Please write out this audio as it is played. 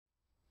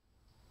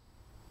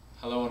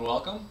Hello and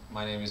welcome.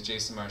 My name is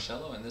Jason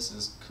Marcello and this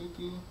is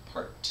Kuku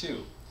Part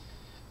 2.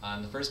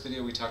 In the first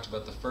video we talked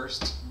about the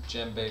first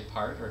Jembe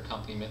part or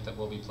accompaniment that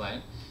we'll be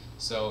playing.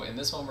 So in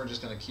this one we're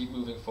just going to keep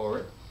moving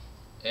forward,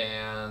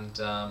 and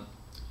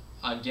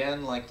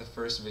again, like the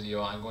first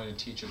video, I'm going to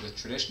teach it with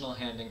traditional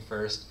handing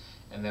first,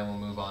 and then we'll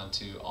move on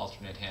to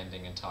alternate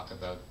handing and talk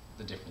about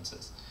the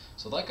differences.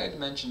 So like I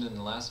mentioned in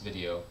the last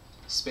video,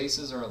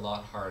 spaces are a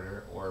lot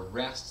harder, or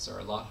rests are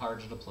a lot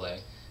harder to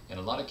play in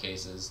a lot of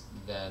cases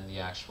than the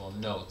actual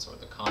notes or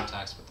the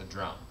contacts with the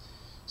drum.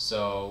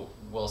 So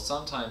we'll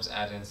sometimes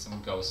add in some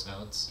ghost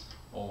notes,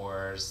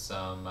 or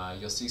some,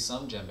 you'll see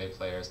some djembe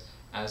players,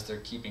 as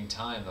they're keeping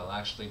time, they'll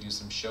actually do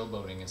some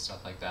showboating and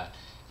stuff like that.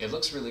 It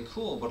looks really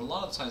cool, but a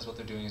lot of times what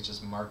they're doing is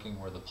just marking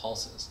where the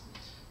pulse is.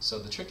 So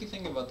the tricky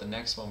thing about the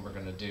next one we're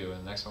going to do,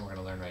 and the next one we're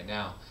going to learn right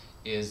now,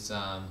 is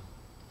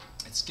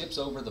it skips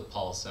over the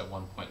pulse at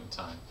one point in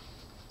time.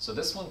 So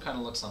this one kind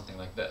of looks something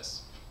like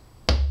this.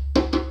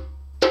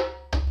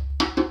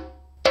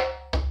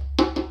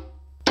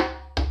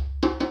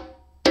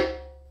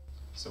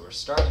 So we're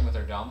starting with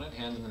our dominant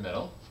hand in the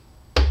middle,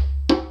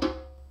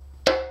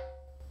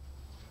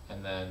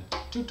 and then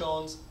two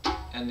tones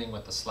ending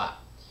with the slap.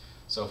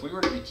 So if we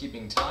were to be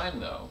keeping time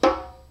though,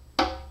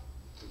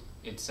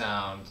 it'd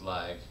sound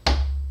like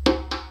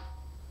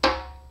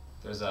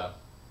there's an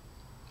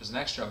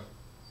extra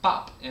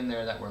bop in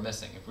there that we're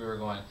missing. If we were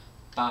going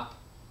bop,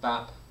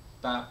 bop,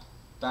 bop,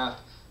 bop,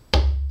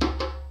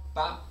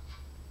 bop,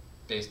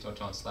 bass to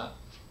tone slap,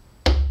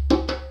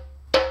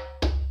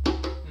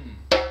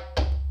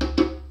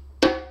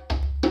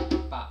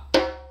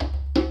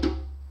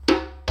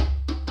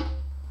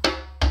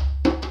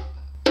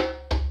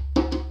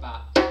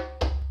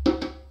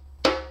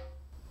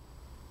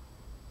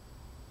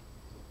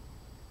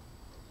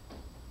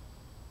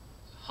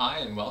 Hi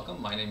and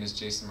welcome, my name is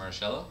Jason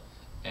Marcello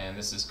and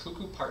this is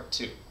Kuku Part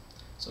 2.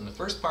 So in the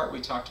first part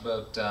we talked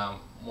about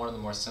one of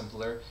the more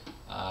simpler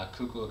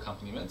Kuku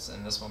accompaniments,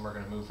 and this one we're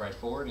going to move right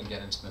forward and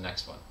get into the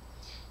next one.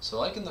 So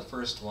like in the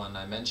first one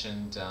I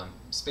mentioned,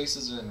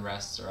 spaces and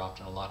rests are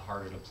often a lot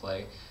harder to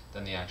play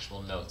than the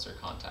actual notes or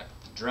contact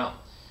with the drum.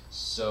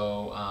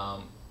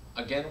 So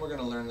again, we're going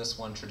to learn this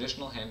one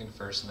traditional handing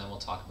first, and then we'll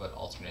talk about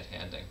alternate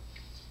handing.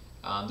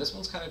 This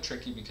one's kind of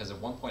tricky because at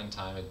one point in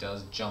time it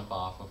does jump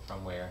off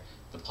from where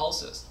the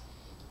pulse is.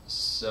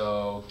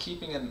 So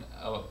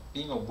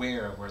being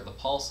aware of where the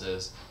pulse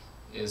is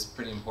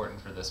pretty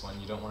important for this one.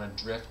 You don't want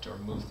to drift or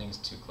move things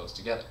too close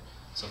together.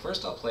 So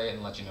first I'll play it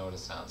and let you know what it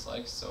sounds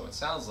like. So it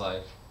sounds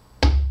like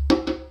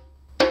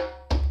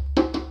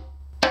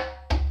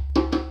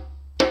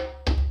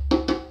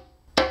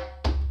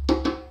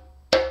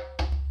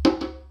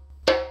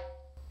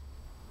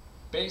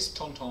bass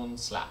tone tone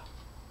slap.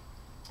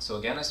 So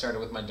again, I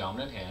started with my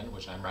dominant hand,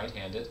 which I'm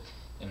right-handed,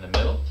 in the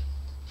middle,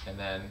 and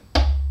then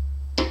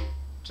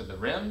to the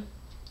rim.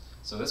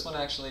 So this one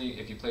actually,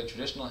 if you play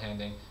traditional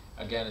handing,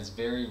 again, it's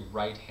very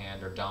right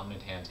hand or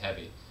dominant hand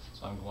heavy.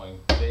 So I'm going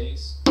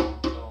bass,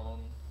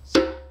 tone,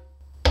 slap,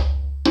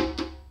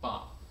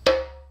 bop,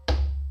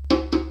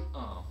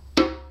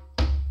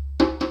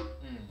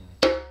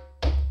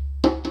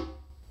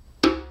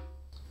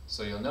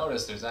 So you'll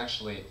notice there's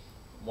actually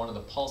one of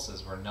the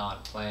pulses we're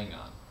not playing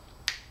on.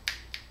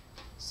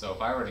 So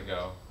if I were to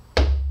go,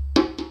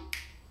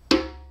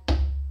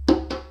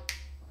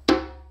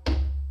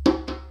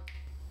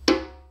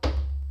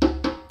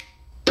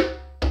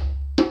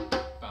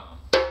 bum.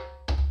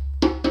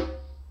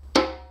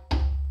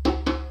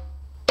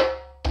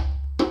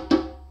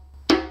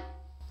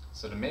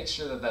 So to make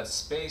sure that that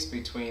space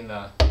between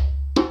the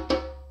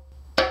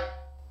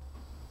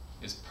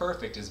is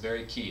perfect is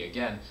very key.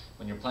 Again,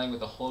 when you're playing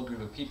with a whole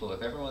group of people,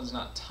 if everyone's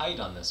not tight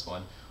on this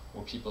one,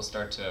 or people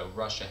start to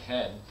rush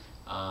ahead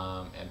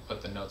and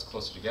put the notes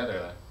closer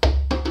together,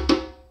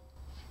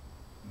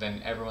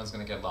 then everyone's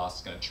going to get lost,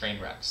 it's going to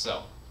train wreck.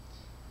 So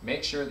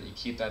make sure that you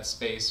keep that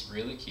space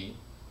really key,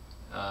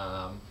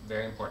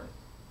 very important.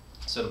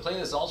 So to play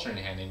this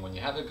alternate handing, when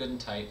you have it good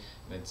and tight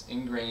and it's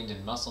ingrained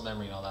in muscle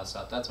memory and all that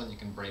stuff, that's when you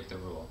can break the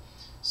rule.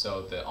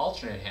 So the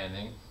alternate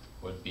handing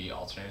would be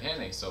alternate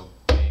handing. So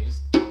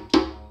bass,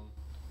 tone,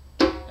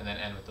 and then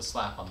end with the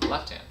slap on the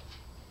left hand.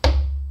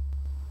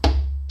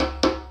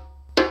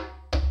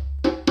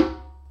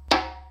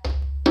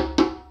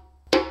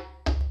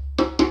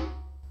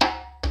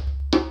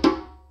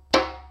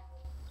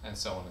 And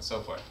so on and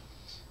so forth.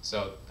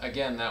 So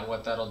again,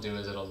 what that'll do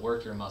is it'll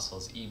work your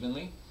muscles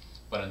evenly,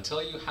 but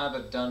until you have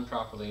it done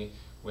properly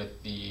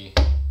with the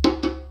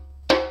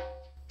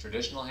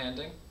traditional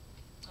handing,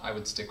 I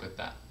would stick with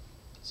that.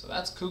 So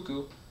that's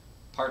Kuku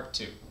Part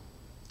 2.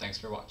 Thanks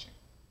for watching.